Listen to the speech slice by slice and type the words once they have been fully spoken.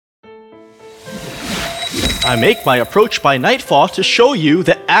I make my approach by nightfall to show you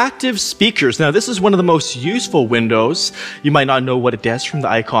the active speakers. Now, this is one of the most useful windows. You might not know what it does from the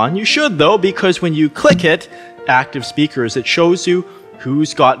icon. You should, though, because when you click it, active speakers, it shows you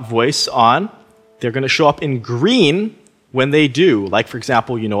who's got voice on. They're going to show up in green when they do. Like, for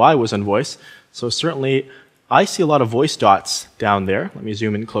example, you know I was on voice. So certainly, I see a lot of voice dots down there. Let me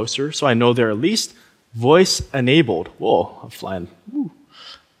zoom in closer so I know they're at least voice enabled. Whoa, I'm flying. Woo.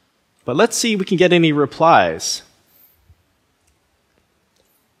 But let's see if we can get any replies.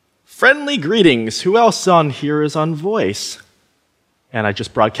 Friendly greetings. Who else on here is on voice? And I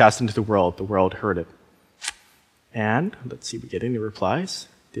just broadcast into the world. The world heard it. And let's see if we get any replies.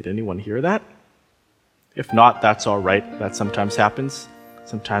 Did anyone hear that? If not, that's all right. That sometimes happens.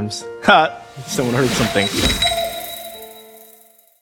 Sometimes, someone heard something.